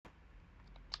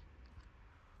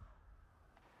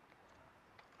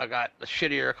I got the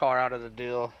shittier car out of the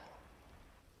deal.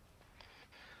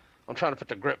 I'm trying to put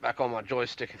the grip back on my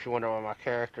joystick if you wonder why my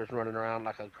character's running around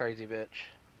like a crazy bitch.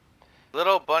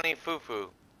 Little bunny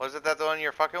foo-foo. Was it that the one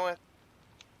you're fucking with?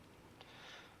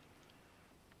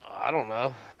 I don't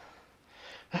know.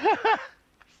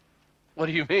 What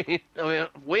do you mean? I mean,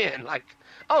 when? Like,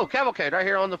 oh, cavalcade right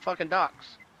here on the fucking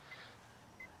docks.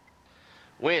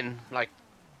 When? Like,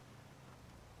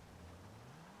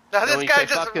 Now when this you guy say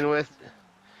just... fucking with,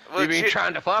 you Well, mean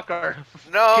trying to fuck or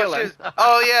no, killing? she's...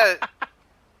 Oh, yeah.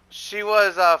 She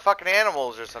was fucking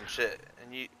animals or some shit.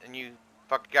 And you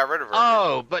fucking got rid of her.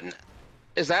 Oh, but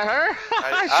is that her?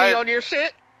 Is she on your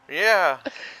shit? Yeah.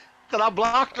 Cause I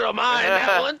blocked her on mine,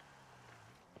 that one.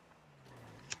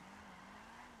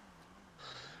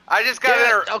 I just got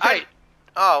her. Okay.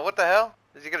 Oh, what the hell?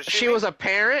 Is he gonna shoot She me? was a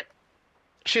parent.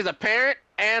 She's a parent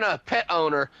and a pet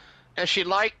owner, and she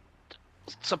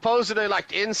supposedly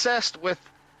liked incest with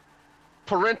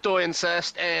parental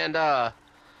incest and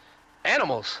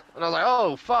animals. And I was like,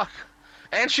 oh fuck.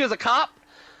 And she was a cop.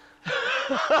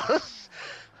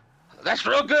 That's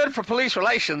real good for police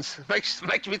relations. Makes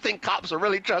me think cops are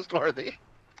really trustworthy.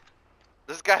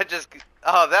 This guy just...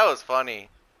 Oh, that was funny.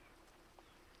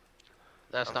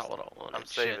 That's not what I wanted. I'm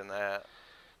saving that.